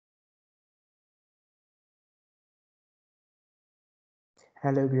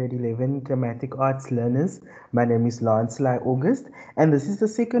Hello, grade 11 dramatic arts learners. My name is Lancelot August, and this is the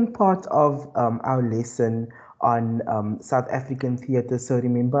second part of our lesson on South African theatre. So,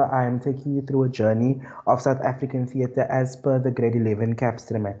 remember, I am taking you through a journey of South African theatre as per the grade 11 CAPS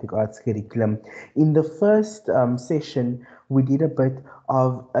dramatic arts curriculum. In the first session, we did a bit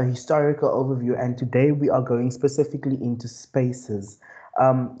of a historical overview, and today we are going specifically into spaces.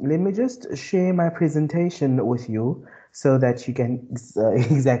 Let me just share my presentation with you so that you can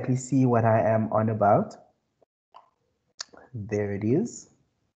exactly see what I am on about. There it is.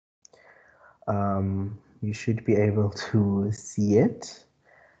 You should be able to see it,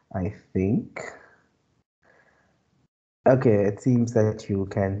 I think. Okay, it seems that you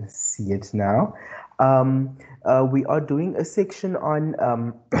can see it now. We are doing a section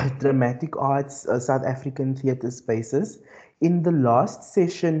on dramatic arts, South African theatre spaces. In the last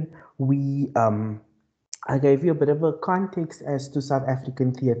session, I gave you a bit of a context as to South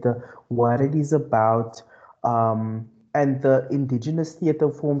African theatre, what it is about, and the indigenous theatre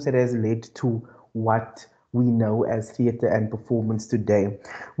forms that has led to what we know as theatre and performance today.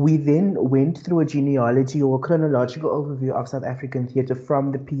 We then went through a genealogy or chronological overview of South African theatre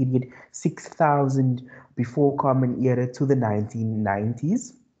from the period 6000 before Common Era to the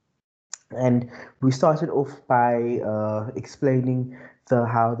 1990s. And we started off by explaining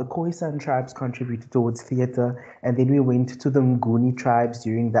how the Khoisan tribes contributed towards theatre, and then we went to the Nguni tribes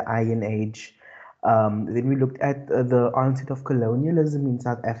during the Iron Age. Then we looked at the onset of colonialism in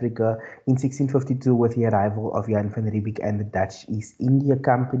South Africa in 1652 with the arrival of Jan van Riebeeck and the Dutch East India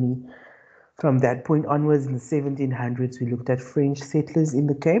Company. From that point onwards, in the 1700s, we looked at French settlers in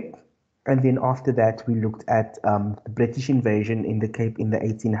the Cape. And then after that, we looked at the British invasion in the Cape in the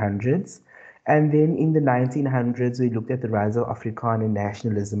 1800s. And then in the 1900s, we looked at the rise of Afrikaner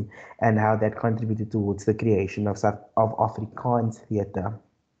nationalism and how that contributed towards the creation of Afrikaans theatre.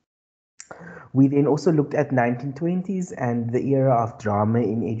 We then also looked at 1920s and the era of drama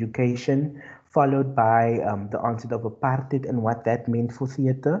in education, followed by the onset of apartheid and what that meant for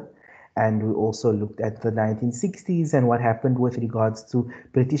theatre. And we also looked at the 1960s and what happened with regards to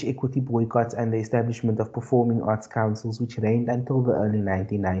British equity boycotts and the establishment of performing arts councils, which reigned until the early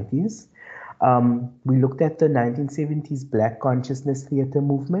 1990s. We looked at the 1970s Black Consciousness Theatre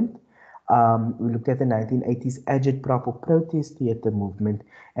movement. We looked at the 1980s agitprop or protest theatre movement,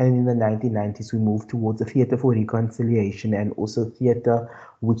 and in the 1990s we moved towards a theatre for reconciliation and also theatre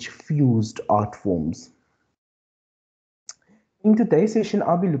which fused art forms. In today's session,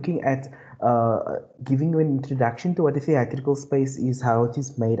 I'll be looking at giving you an introduction to what a theatrical space is, how it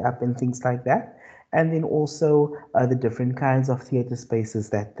is made up, and things like that. And then also the different kinds of theater spaces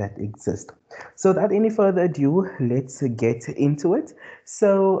that exist. So without any further ado, let's get into it.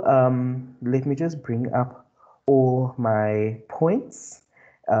 So let me just bring up all my points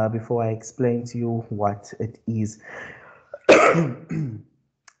before I explain to you what it is.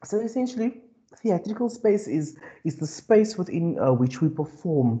 So essentially, theatrical space is the space within which we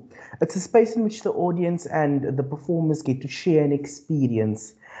perform. It's a space in which the audience and the performers get to share an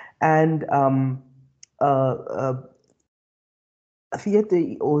experience. And theater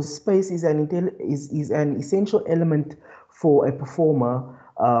or space is an essential element for a performer.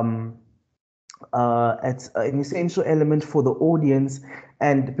 It's an essential element for the audience,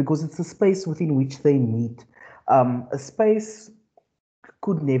 and because it's a space within which they meet. A space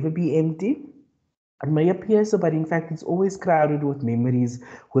could never be empty. It may appear so, but in fact, it's always crowded with memories,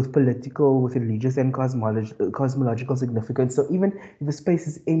 with political, with religious, and cosmological significance. So even if a space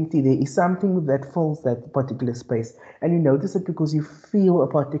is empty, there is something that fills that particular space. And you notice it because you feel a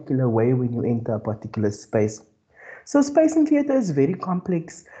particular way when you enter a particular space. So space in theatre is very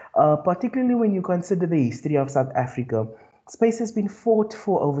complex, particularly when you consider the history of South Africa. Space has been fought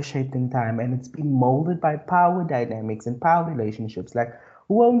for, overshaped in time, and it's been molded by power dynamics and power relationships, like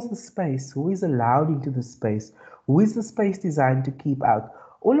who owns the space, who is allowed into the space, who is the space designed to keep out.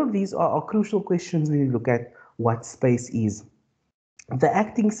 All of these are crucial questions when you look at what space is. The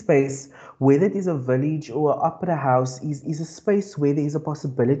acting space, whether it is a village or an opera house, is a space where there is a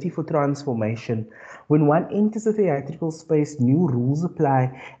possibility for transformation. When one enters a theatrical space, new rules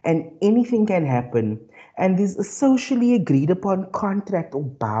apply and anything can happen. And there's a socially agreed upon contract or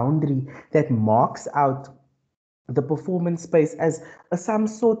boundary that marks out the performance space as some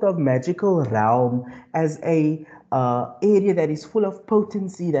sort of magical realm, as a area that is full of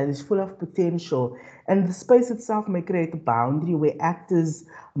potency, that is full of potential. And the space itself may create a boundary where actors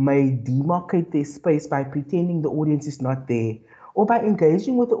may demarcate their space by pretending the audience is not there, or by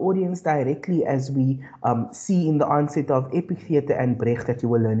engaging with the audience directly, as we see in the onset of epic theatre and Brecht that you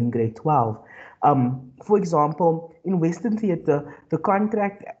were learning grade 12. For example, in Western theatre, the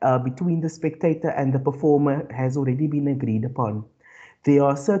contract between the spectator and the performer has already been agreed upon. There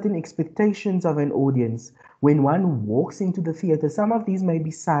are certain expectations of an audience. When one walks into the theater, some of these may be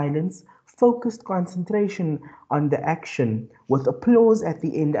silence, focused concentration on the action, with applause at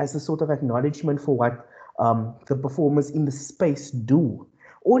the end as a sort of acknowledgement for what the performers in the space do.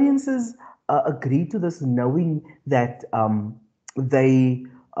 Audiences agree to this knowing that they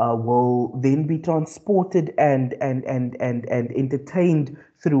will then be transported and entertained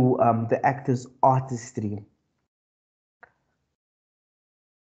through the actor's artistry.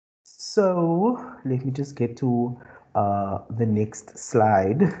 So let me just get to the next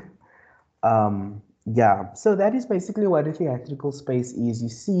slide. Yeah, so that is basically what a theatrical space is. You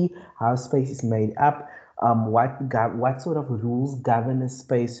see how space is made up, what sort of rules govern a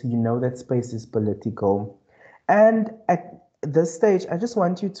space. You know that space is political. And at this stage, I just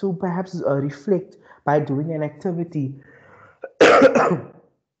want you to perhaps reflect by doing an activity.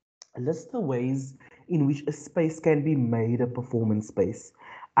 List the ways in which a space can be made a performance space,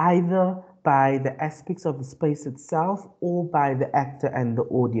 either by the aspects of the space itself or by the actor and the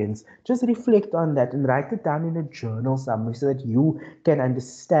audience. Just reflect on that and write it down in a journal somewhere so that you can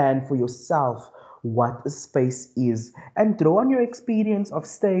understand for yourself what a space is, and draw on your experience of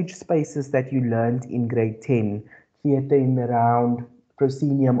stage spaces that you learned in grade 10, theatre in the round,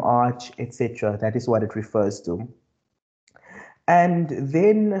 proscenium arch, etc. That is what it refers to. And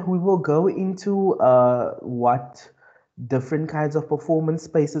then we will go into what different kinds of performance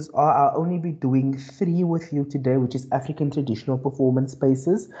spaces are. I'll only be doing three with you today, which is African traditional performance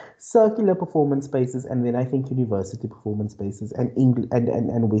spaces, circular performance spaces, and then I think university performance spaces and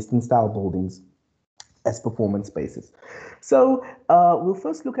and Western style buildings as performance spaces. So we'll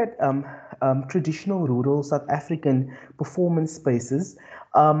first look at traditional rural South African performance spaces.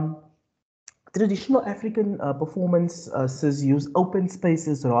 Um, Traditional African performances use open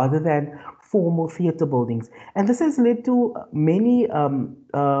spaces rather than formal theatre buildings, and this has led to many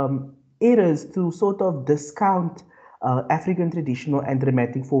errors to sort of discount African traditional and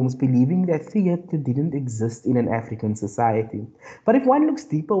dramatic forms, believing that theatre didn't exist in an African society. But if one looks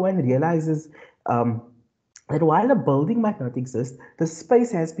deeper, one realizes um, that while a building might not exist, the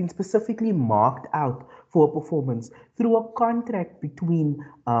space has been specifically marked out for a performance through a contract between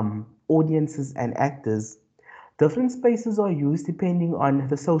audiences and actors. Different spaces are used depending on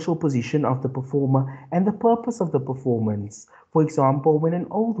the social position of the performer and the purpose of the performance. For example, when an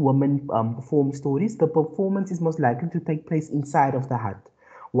old woman performs stories, the performance is most likely to take place inside of the hut.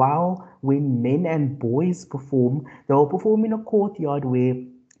 While when men and boys perform, they will perform in a courtyard where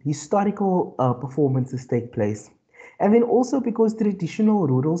historical performances take place. And then also because traditional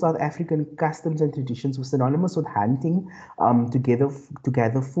rural South African customs and traditions were synonymous with hunting, to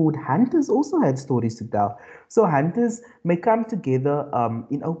gather food, hunters also had stories to tell. So hunters may come together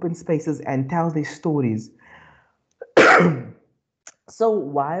in open spaces and tell their stories. So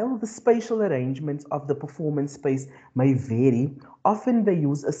while the spatial arrangements of the performance space may vary, often they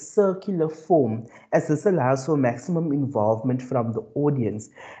use a circular form, as this allows for maximum involvement from the audience.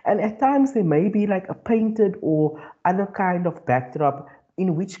 And at times there may be like a painted or other kind of backdrop,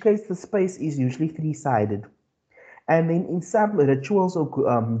 in which case the space is usually three-sided. And then in some rituals or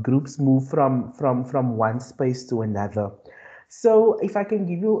groups move from one space to another. So if I can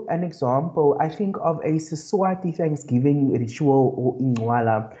give you an example, I think of a Siswati Thanksgiving ritual or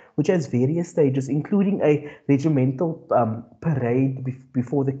Ingwala, which has various stages, including a regimental parade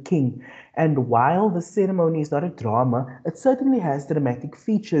before the king. And while the ceremony is not a drama, it certainly has dramatic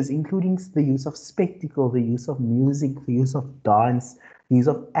features, including the use of spectacle, the use of music, the use of dance, the use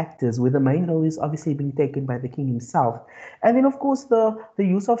of actors, where the main role is obviously being taken by the king himself. And then, of course, the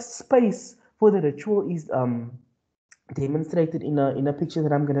use of space for the ritual is demonstrated in a picture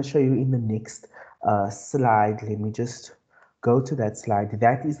that I'm going to show you in the next slide. Let me just go to that slide.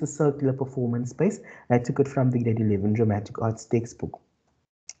 That is the circular performance space. I took it from the grade 11 dramatic arts textbook.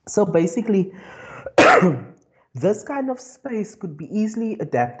 So basically, this kind of space could be easily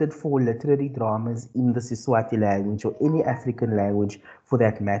adapted for literary dramas in the Siswati language or any African language for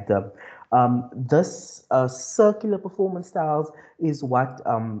that matter. This circular performance styles is what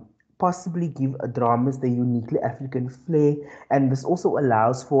possibly give dramas the uniquely African flair, and this also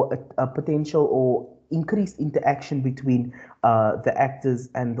allows for a potential or increased interaction between the actors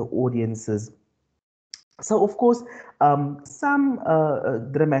and the audiences. So, of course, some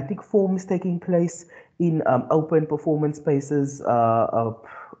dramatic forms taking place in open performance spaces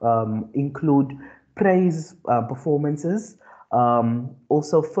include praise performances,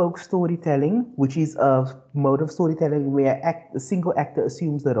 Also, folk storytelling, which is a mode of storytelling where a single actor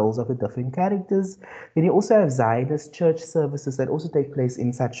assumes the roles of the different characters. Then you also have Zionist church services that also take place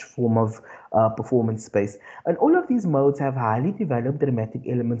in such form of performance space. And all of these modes have highly developed dramatic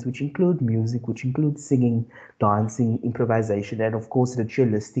elements, which include music, which include singing, dancing, improvisation, and of course,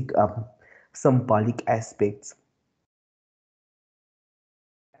 ritualistic, symbolic aspects.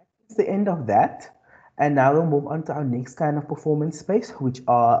 It's the end of that. And now we'll move on to our next kind of performance space, which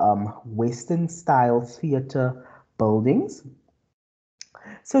are Western style theater buildings.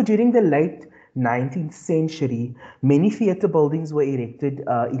 So during the late 19th century, many theater buildings were erected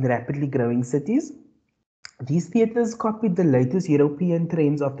in rapidly growing cities. These theaters copied the latest European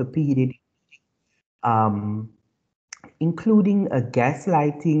trends of the period, um, including a gas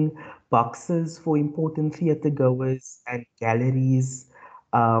lighting, boxes for important theater goers, and galleries.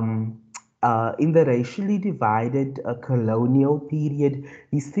 Um, in the racially divided colonial period,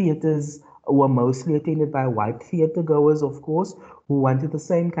 these theaters were mostly attended by white theater goers, of course, who wanted the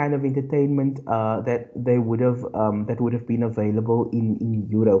same kind of entertainment that would have been available in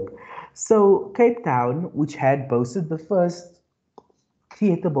Europe. So Cape Town, which had boasted the first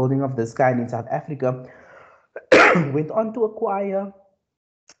theater building of this kind in South Africa, went on to acquire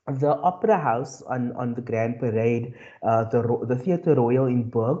the Opera House on the Grand Parade, the Theatre Royal in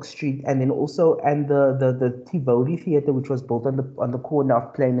Burg Street, and then also and the Tivoli Theatre, which was built on the corner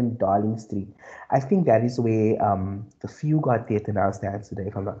of Plain and Darling Street. I think that is where the Fugard Theatre now stands today,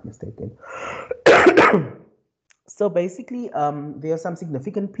 if I'm not mistaken. So basically, there are some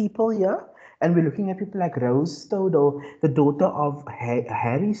significant people here, and we're looking at people like Rose Stodel, the daughter of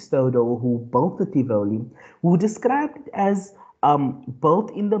Harry Stodel, who built the Tivoli, who described it as built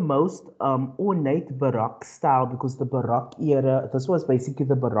in the most ornate Baroque style, because the Baroque era, this was basically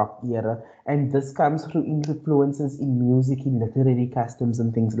the Baroque era, and this comes through influences in music, in literary customs,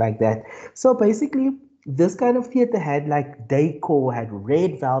 and things like that. So basically, this kind of theater had like decor, had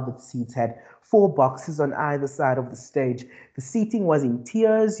red velvet seats, had four boxes on either side of the stage. The seating was in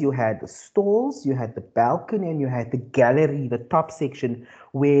tiers. You had the stalls, you had the balcony, and you had the gallery, the top section,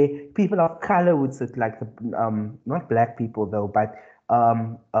 where people of color would sit, like the not black people though, but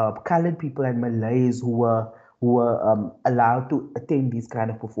colored people and Malays who were allowed to attend these kind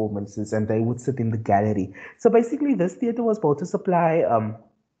of performances, and they would sit in the gallery. So basically, this theater was built to supply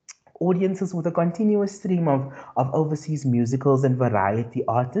audiences with a continuous stream of overseas musicals and variety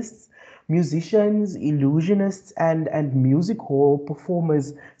artists, musicians, illusionists, and music hall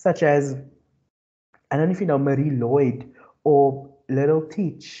performers such as, I don't know if you know, Marie Lloyd or Little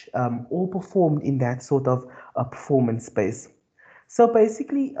Teach, all performed in that sort of performance space. So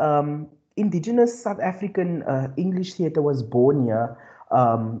basically, indigenous South African English theatre was born here,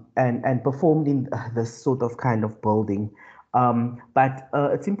 and performed in this sort of kind of building. But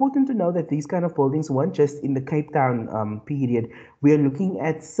it's important to know that these kind of buildings weren't just in the Cape Town period. We are looking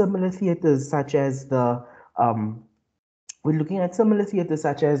at similar theatres such as um,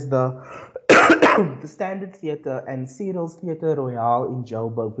 the Standard Theatre and Cyril's Theatre Royal in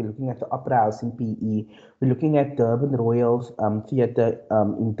Joburg. We're looking at the Opera House in PE. We're looking at Durban Royal Theatre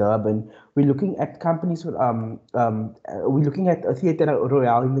in Durban. We're looking at we're looking at a Theatre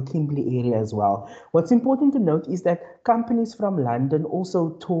Royal in the Kimberley area as well. What's important to note is that companies from London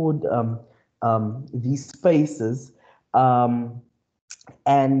also toured these spaces. Um,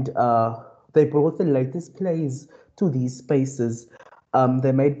 and they brought the latest plays to these spaces.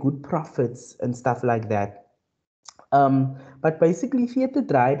 They made good profits and stuff like that. But basically, theater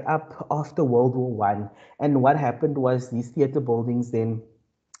dried up after World War One, and what happened was these theater buildings then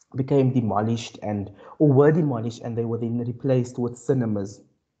became demolished and or were demolished, and they were then replaced with cinemas.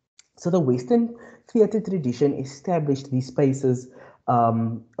 So the Western theatre tradition established these spaces,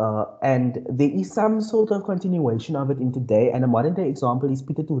 and there is some sort of continuation of it in today. And a modern day example is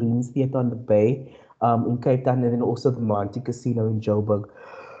Peter Tourine's Theatre on the Bay in Cape Town, and then also the Monte Casino in Joburg,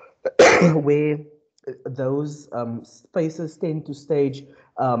 where those spaces tend to stage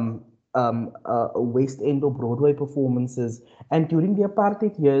West End or Broadway performances. And during the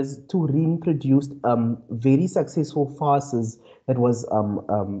apartheid years, Turin produced very successful farces that was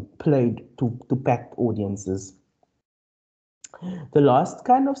played to packed audiences. The last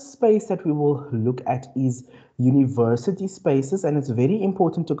kind of space that we will look at is university spaces, and it's very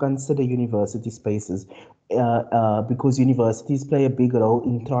important to consider university spaces because universities play a big role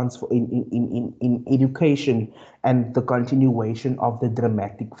in transfer in education and the continuation of the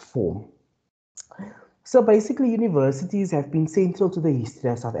dramatic form. So basically, universities have been central to the history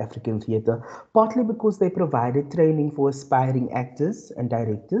of South African theatre, partly because they provided training for aspiring actors and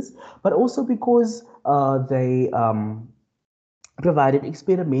directors, but also because they provided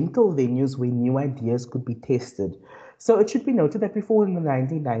experimental venues where new ideas could be tested. So it should be noted that before in the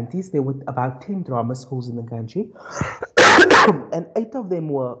 1990s, there were about 10 drama schools in the country, and 8 of them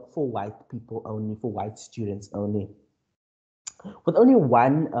were for white people only, for white students only, with only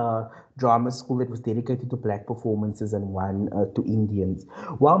one drama school that was dedicated to black performances and one to Indians.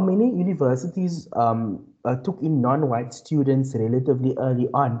 While many universities took in non-white students relatively early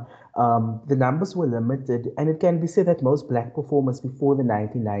on, the numbers were limited, and it can be said that most black performers before the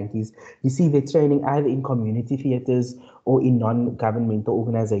 1990s received their training either in community theaters or in non-governmental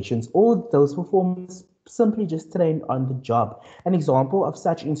organizations. All those performers simply just trained on the job. An example of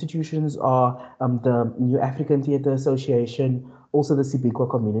such institutions are the New African Theatre Association, also the Sibiqua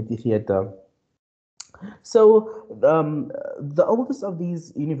Community Theatre. So the oldest of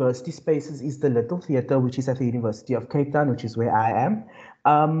these university spaces is the Little Theatre, which is at the University of Cape Town, which is where I am.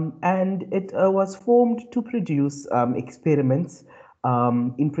 And it was formed to produce experiments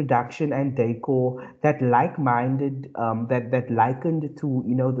in production and decor that like-minded, that likened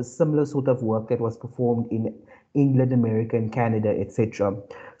to, the similar sort of work that was performed in England, America, and Canada, etc.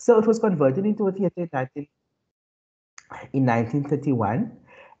 So it was converted into a theatre in 1931,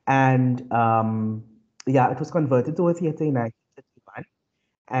 and yeah, it was converted to a theater in 1931,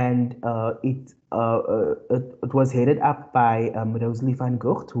 and it was headed up by Rosalie van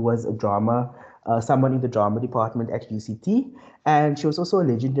Gucht, who was a drama, someone in the drama department at UCT, and she was also a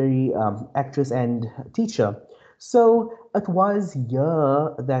legendary actress and teacher. So it was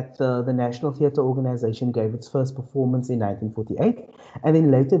here that the National Theatre Organization gave its first performance in 1948, and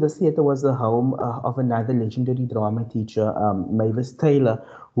then later this theatre was the home of another legendary drama teacher, Mavis Taylor,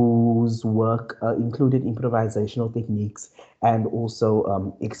 whose work included improvisational techniques and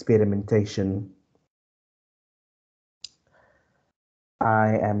also experimentation.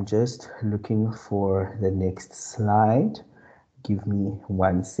 I am just looking for the next slide. Give me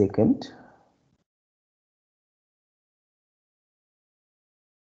 1 second.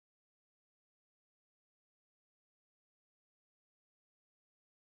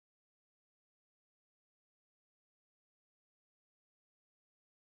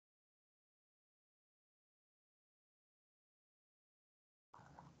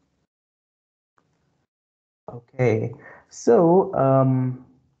 Okay, so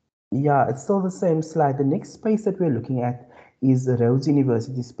yeah, it's still the same slide. The next space that we're looking at is the Rhodes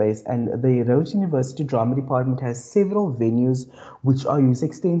University space, and the Rhodes University Drama Department has several venues which are used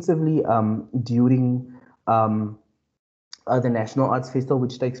extensively during the National Arts Festival,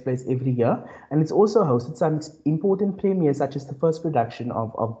 which takes place every year. And it's also hosted some important premieres, such as the first production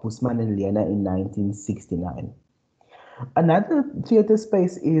of Busman and Lena in 1969. Another theatre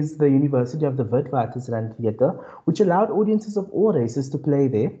space is the University of the Witwatersrand Theatre, which allowed audiences of all races to play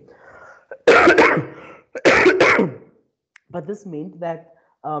there. But this meant that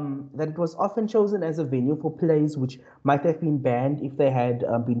it was often chosen as a venue for plays which might have been banned if they had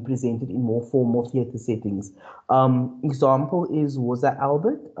been presented in more formal theatre settings. Example is Woza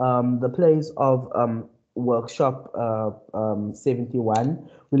Albert, the plays of Workshop 71.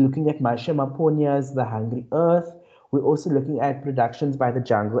 We're looking at Masha Maponia's The Hungry Earth. We're also looking at productions by the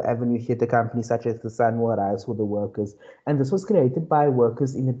Jungle Avenue Theatre Company, such as The Sun Will Rise for the Workers. And this was created by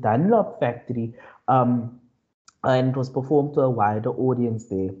workers in a Dunlop factory. And it was performed to a wider audience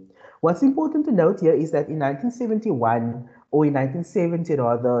there. What's important to note here is that in 1971, or in 1970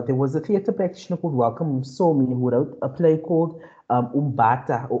 rather, there was a theatre practitioner called Welcome Somi who wrote a play called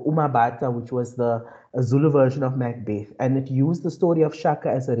Umbata or Umabata, which was the Zulu version of Macbeth, and it used the story of Shaka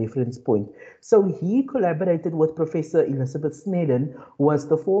as a reference point. So he collaborated with Professor Elizabeth Snedden, who was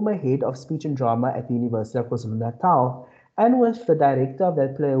the former head of speech and drama at the University of KwaZulu-Natal, and with the director of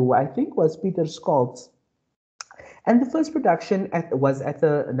that play, who I think was Peter Scholz. And the first production was at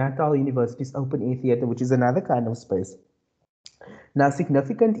the Natal University's Open Air Theatre, which is another kind of space. Now,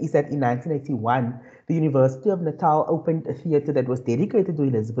 significant is that in 1981, the University of Natal opened a theatre that was dedicated to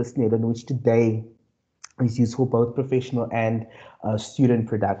Elizabeth Snedden, which today is used for both professional and student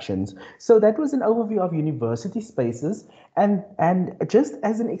productions. So that was an overview of university spaces. And just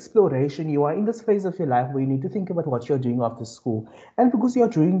as an exploration, you are in this phase of your life where you need to think about what you're doing after school. And because you're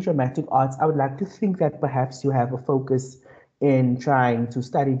doing dramatic arts, I would like to think that perhaps you have a focus in trying to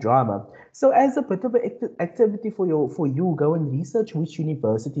study drama. So as a bit of an activity for you, go and research which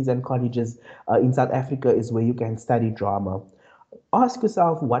universities and colleges in South Africa is where you can study drama. Ask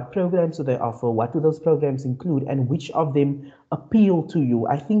yourself, what programs do they offer, what do those programs include, and which of them appeal to you.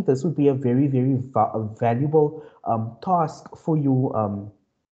 I think this would be a very, very valuable task for you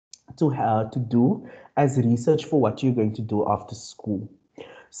to do as research for what you're going to do after school.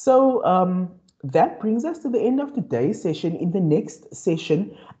 So That brings us to the end of today's session. In the next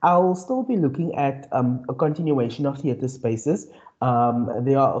session, I'll still be looking at a continuation of theatre spaces.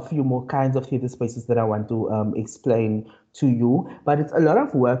 There are a few more kinds of theatre spaces that I want to explain to you, but it's a lot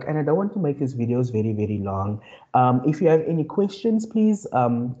of work and I don't want to make these videos very, very long. If you have any questions, please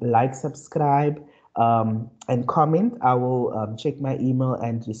like, subscribe, and comment. I will check my email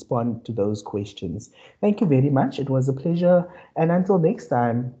and respond to those questions. Thank you very much. It was a pleasure. And until next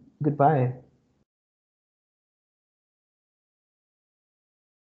time, goodbye.